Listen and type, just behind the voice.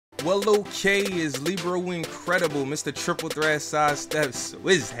Well, okay, is Libro incredible, Mr. Triple Threat Sidestep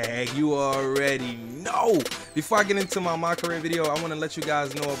Swizhag, you already know. Before I get into my career video, I want to let you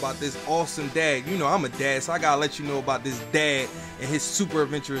guys know about this awesome dad. You know I'm a dad, so I gotta let you know about this dad and his super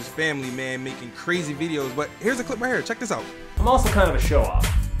adventurous family, man, making crazy videos. But here's a clip right here, check this out. I'm also kind of a show-off.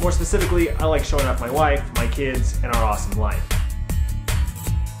 More specifically, I like showing off my wife, my kids, and our awesome life.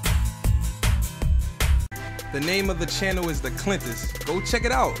 The name of the channel is the Clintus. Go check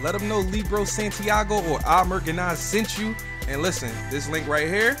it out. Let them know LibroSantLago or I sent you. And listen, this link right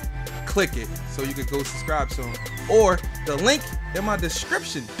here, click it so you can go subscribe to him. Or the link in my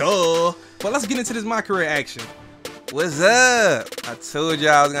description, duh. But let's get into this My Career action. What's up? I told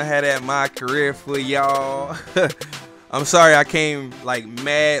y'all I was gonna have that My Career for y'all. I'm sorry I came like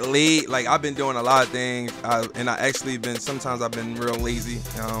mad late. Like I've been doing a lot of things, and sometimes I've been real lazy.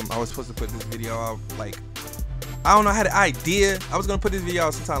 I was supposed to put this video out like, I don't know, I had an idea. I was gonna put this video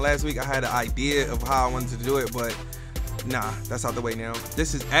out sometime last week. I had an idea of how I wanted to do it, but nah, that's out the way now.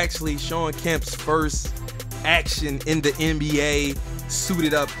 This is actually Shawn Kemp's first action in the NBA,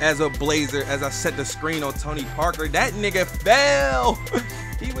 suited up as a Blazer, as I set the screen on Tony Parker. That nigga fell.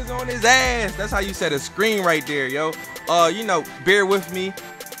 He was on his ass. That's how you set a screen right there, yo. You know, bear with me.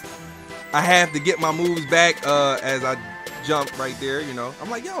 I have to get my moves back as I jump right there, you know. I'm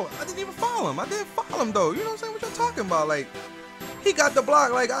like, yo, I didn't even follow him. I didn't follow him though. You know what I'm saying? What y'all talking about? Like, he got the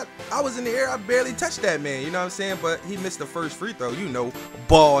block. Like, I was in the air. I barely touched that man. You know what I'm saying? But he missed the first free throw. You know,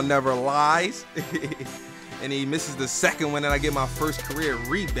 ball never lies. And he misses the second one, and I get my first career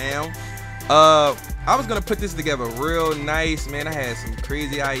rebound. I was gonna put this together real nice, man. I had some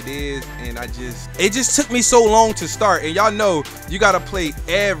crazy ideas, and it just took me so long to start. And y'all know you gotta play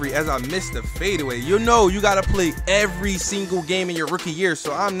as I missed the fadeaway, you know you gotta play every single game in your rookie year.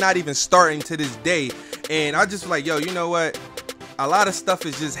 So I'm not even starting to this day, and I just like, yo, you know what, a lot of stuff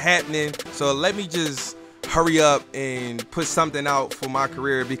is just happening, so let me just hurry up and put something out for my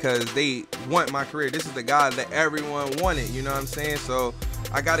career, because they want my career. This is the guy that everyone wanted, you know what I'm saying? So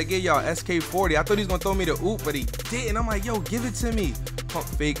I gotta get y'all SK40. I thought he was gonna throw me the oop, but he didn't. I'm like, yo, give it to me. Pump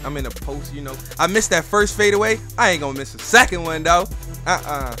fake. I'm in the post, you know. I missed that first fadeaway. I ain't gonna miss the second one though.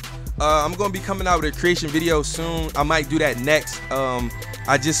 I'm gonna be coming out with a creation video soon. I might do that next.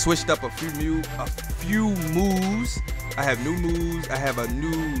 I just switched up a few moves. I have new moves. I have a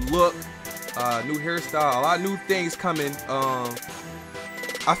new look, new hairstyle, a lot of new things coming.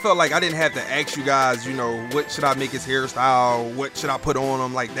 I felt like I didn't have to ask you guys, you know, what should I make his hairstyle, what should I put on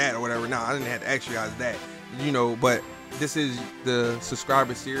him like that or whatever. Nah, I didn't have to ask you guys that, you know. But this is the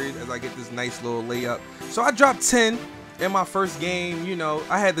subscriber series as I get this nice little layup. So I dropped 10 in my first game. You know,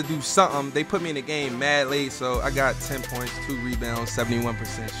 I had to do something. They put me in the game mad late, so I got 10 points, 2 rebounds,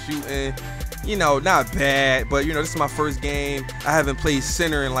 71% shooting. You know, not bad, but you know, this is my first game. I haven't played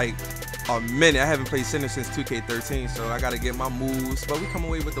center in like a minute. I haven't played center since 2K13, so I gotta get my moves. But we come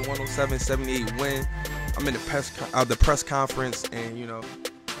away with the 107-78 win. I'm in the press conference, and you know,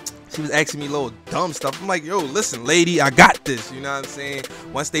 she was asking me little dumb stuff. I'm like, yo, listen, lady, I got this. You know what I'm saying?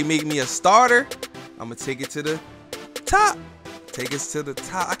 Once they make me a starter, I'm gonna take it to the top. Take us to the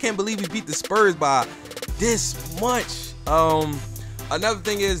top. I can't believe we beat the Spurs by this much. Another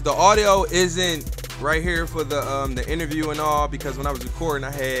thing is the audio isn't right here for the interview and all, because when I was recording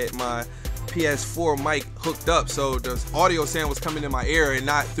I had my PS4 mic hooked up, so the audio sound was coming in my ear and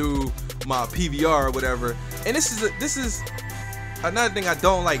not through my PVR or whatever. And this is another thing I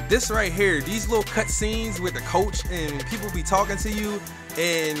don't like. This right here, these little cut scenes with the coach and people be talking to you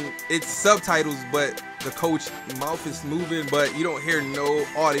and it's subtitles, but the coach mouth is moving, but you don't hear no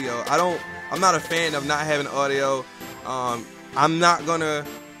audio. I'm not a fan of not having audio. I'm not gonna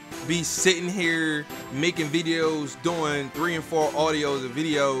be sitting here making videos doing 3 and 4 audios a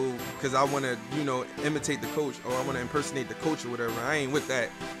video because I want to, you know, imitate the coach or I want to impersonate the coach or whatever. I ain't with that.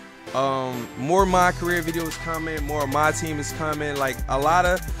 More My Career videos coming, more of my team is coming. Like a lot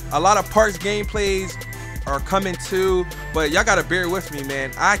of Parks gameplays are coming too, but y'all gotta bear with me,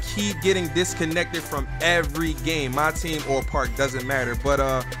 man. I keep getting disconnected from every game. My team or Park, doesn't matter. But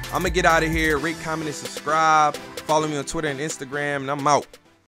I'm gonna get out of here. Rate, comment, and subscribe. Follow me on Twitter and Instagram, and I'm out.